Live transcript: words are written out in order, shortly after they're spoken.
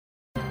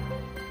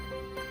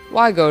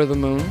Why go to the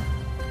moon?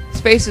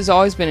 Space has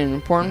always been an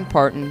important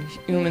part in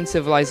human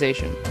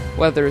civilization.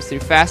 Whether it's through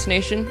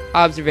fascination,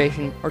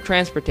 observation, or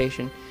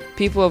transportation,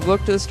 people have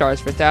looked to the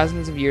stars for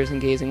thousands of years in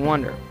gazing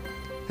wonder.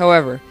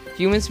 However,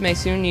 humans may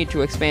soon need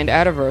to expand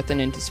out of Earth and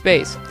into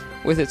space.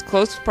 With its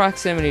close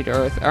proximity to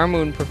Earth, our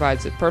moon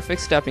provides a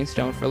perfect stepping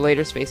stone for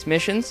later space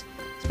missions,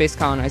 space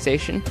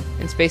colonization,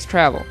 and space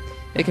travel.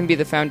 It can be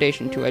the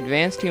foundation to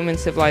advanced human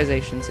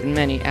civilizations in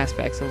many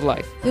aspects of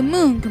life. The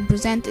moon can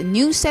present a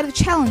new set of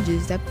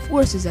challenges that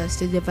forces us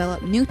to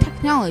develop new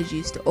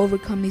technologies to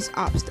overcome these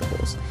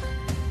obstacles.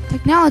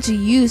 Technology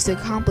used to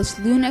accomplish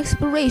lunar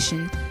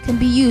exploration can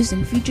be used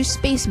in future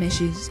space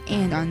missions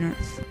and on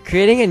Earth.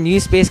 Creating a new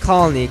space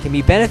colony can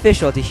be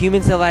beneficial to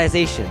human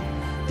civilization.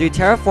 Through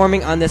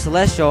terraforming on this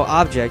celestial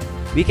object,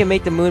 we can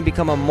make the moon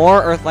become a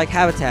more Earth-like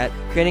habitat,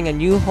 creating a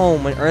new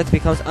home when Earth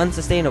becomes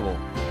unsustainable.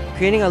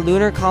 Creating a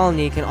lunar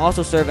colony can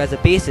also serve as a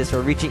basis for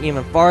reaching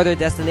even farther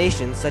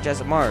destinations such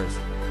as Mars.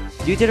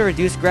 Due to the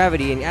reduced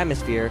gravity in the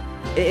atmosphere,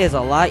 it is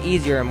a lot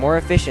easier and more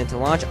efficient to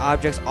launch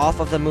objects off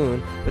of the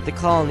moon, with the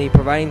colony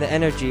providing the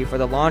energy for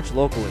the launch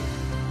locally.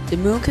 The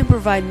moon can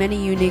provide many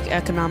unique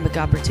economic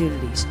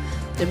opportunities.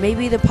 There may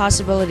be the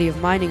possibility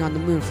of mining on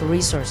the moon for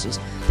resources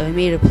that we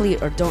may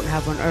deplete or don't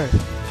have on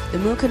Earth. The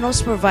moon can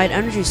also provide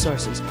energy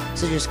sources,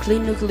 such as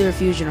clean nuclear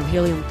fusion of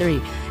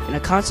helium-3 and a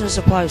constant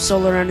supply of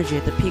solar energy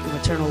at the peak of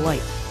eternal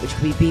light, which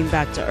can be beamed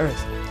back to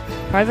Earth.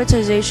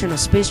 Privatization of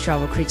space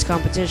travel creates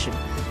competition,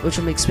 which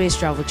will make space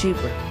travel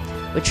cheaper.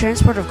 With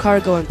transport of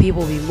cargo and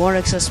people being more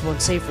accessible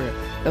and safer,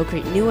 it will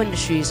create new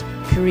industries,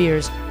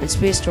 careers, and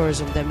space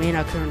tourism that may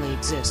not currently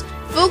exist.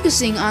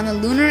 Focusing on the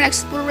lunar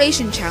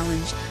exploration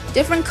challenge,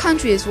 different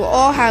countries will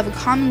all have a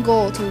common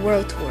goal to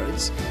work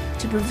towards.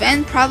 To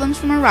prevent problems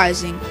from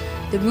arising,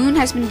 the moon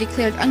has been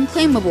declared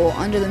unclaimable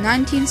under the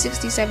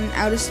 1967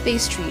 Outer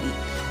Space Treaty,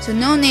 so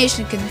no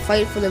nation can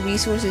fight for the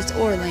resources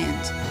or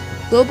land.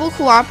 Global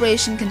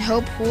cooperation can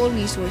help pool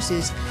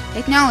resources,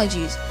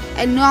 technologies,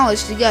 and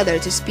knowledge together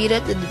to speed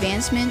up the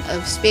advancement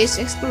of space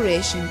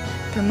exploration,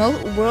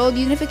 promote world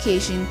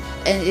unification,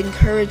 and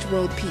encourage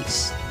world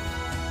peace.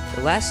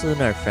 The last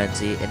lunar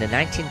frenzy in the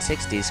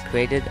 1960s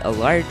created a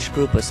large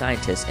group of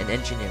scientists and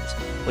engineers,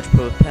 which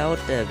propelled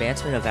the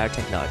advancement of our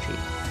technology.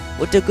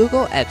 With the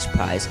Google X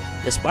Prize,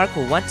 the spark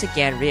will once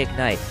again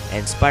reignite and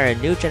inspire a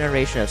new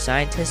generation of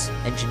scientists,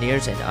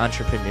 engineers, and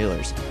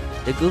entrepreneurs.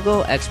 The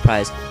Google X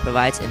Prize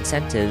provides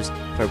incentives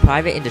for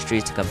private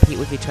industries to compete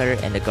with each other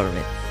and the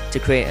government to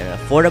create an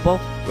affordable,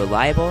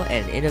 reliable,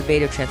 and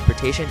innovative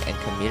transportation and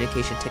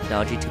communication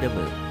technology to the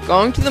moon.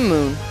 Going to the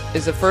moon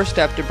is the first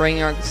step to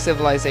bringing our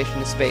civilization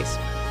to space.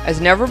 As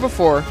never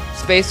before,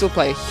 space will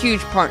play a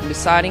huge part in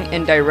deciding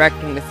and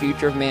directing the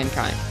future of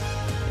mankind,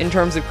 in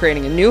terms of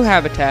creating a new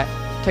habitat,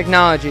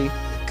 technology,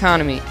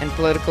 economy, and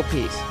political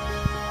peace.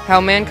 How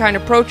mankind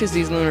approaches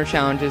these lunar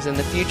challenges in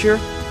the future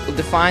will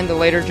define the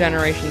later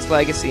generations'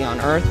 legacy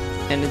on Earth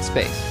and in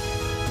space.